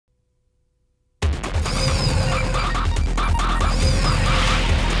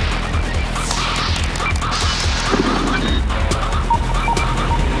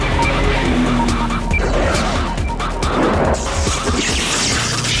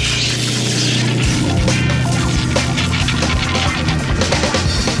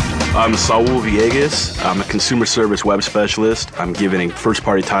I'm Saul Villegas. I'm a consumer service web specialist. I'm given a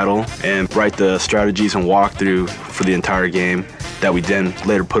first-party title and write the strategies and walkthrough for the entire game that we then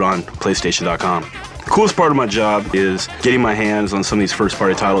later put on PlayStation.com. The coolest part of my job is getting my hands on some of these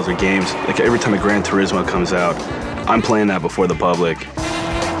first-party titles or games. Like every time a Gran Turismo comes out, I'm playing that before the public.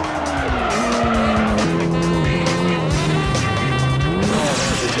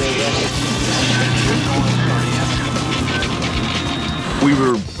 We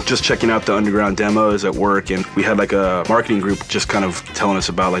were just checking out the underground demos at work, and we had like a marketing group just kind of telling us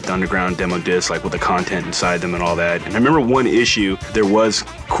about like the underground demo discs, like with the content inside them and all that. And I remember one issue, there was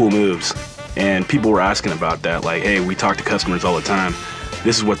cool moves, and people were asking about that, like, hey, we talk to customers all the time.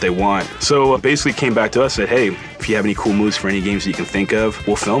 This is what they want. So basically came back to us and said, hey, if you have any cool moves for any games that you can think of,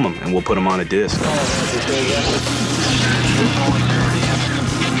 we'll film them and we'll put them on a disc.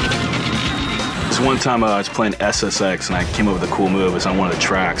 One time I was playing SSX and I came up with a cool move. It was on one of the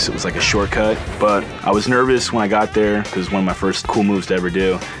tracks. It was like a shortcut, but I was nervous when I got there because it was one of my first cool moves to ever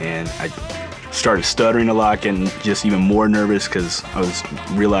do, and I started stuttering a lot, getting just even more nervous because I was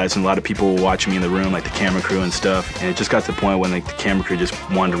realizing a lot of people were watching me in the room, like the camera crew and stuff, and it just got to the point when like the camera crew just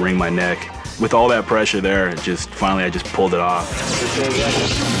wanted to wring my neck. With all that pressure there, it just finally I just pulled it off.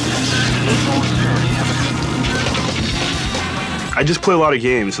 I just play a lot of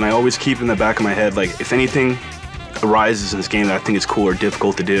games, and I always keep in the back of my head, like, if anything arises in this game that I think is cool or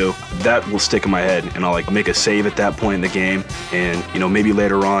difficult to do, that will stick in my head, and I'll like make a save at that point in the game, and you know, maybe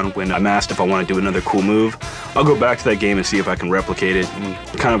later on when I'm asked if I want to do another cool move, I'll go back to that game and see if I can replicate it and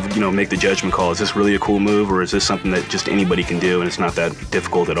kind of, you know, make the judgment call. Is this really a cool move, or is this something that just anybody can do and it's not that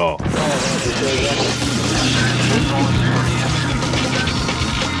difficult at all?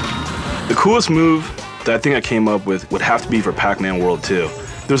 The coolest move that I think I came up with would have to be for Pac-Man World 2.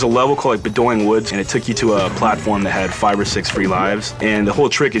 There's a level called like Bedouin Woods, and it took you to a platform that had 5 or 6 free lives. And the whole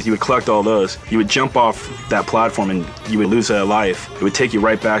trick is you would collect all those, you would jump off that platform and you would lose a life. It would take you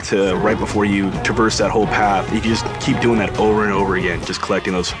right back to right before you traverse that whole path. You could just keep doing that over and over again, just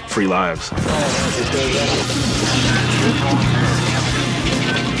collecting those free lives.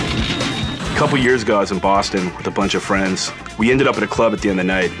 A couple years ago, I was in Boston with a bunch of friends. We ended up at a club at the end of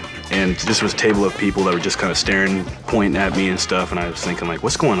the night, and this was a table of people that were just kind of staring, pointing at me and stuff, and I was thinking like,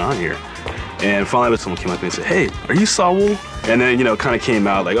 what's going on here? And finally someone came up to me and said, hey, are you Saul? And then, you know, it kind of came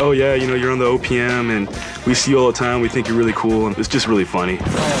out like, oh yeah, you know, you're on the OPM and we see you all the time, we think you're really cool, and it's just really funny.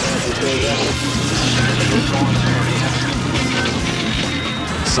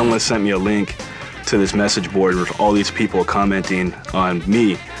 Someone sent me a link to this message board with all these people commenting on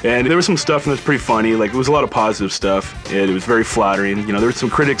me. And there was some stuff and it was pretty funny, like it was a lot of positive stuff, and it was very flattering. You know, there were some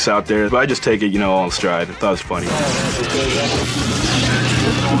critics out there, but I just take it, you know, all in stride. I thought it was funny.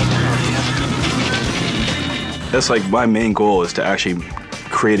 That's like my main goal, is to actually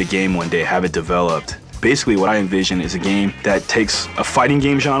create a game one day, have it developed. Basically what I envision is a game that takes a fighting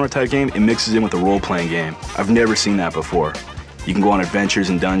game genre type game and mixes in with a role-playing game. I've never seen that before. You can go on adventures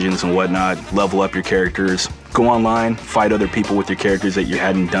and dungeons and whatnot, level up your characters, go online, fight other people with your characters that you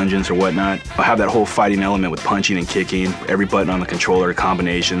had in dungeons or whatnot. I'll have that whole fighting element with punching and kicking, every button on the controller,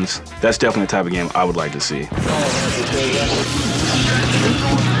 combinations. That's definitely the type of game I would like to see.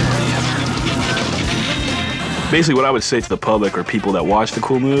 Basically what I would say to the public or people that watch the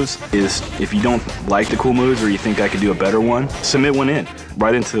cool moves is, if you don't like the cool moves or you think I could do a better one, submit one in,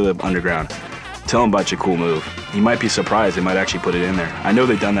 right into the underground. Tell them about your cool move. You might be surprised, they might actually put it in there. I know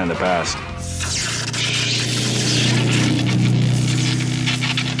they've done that in the past.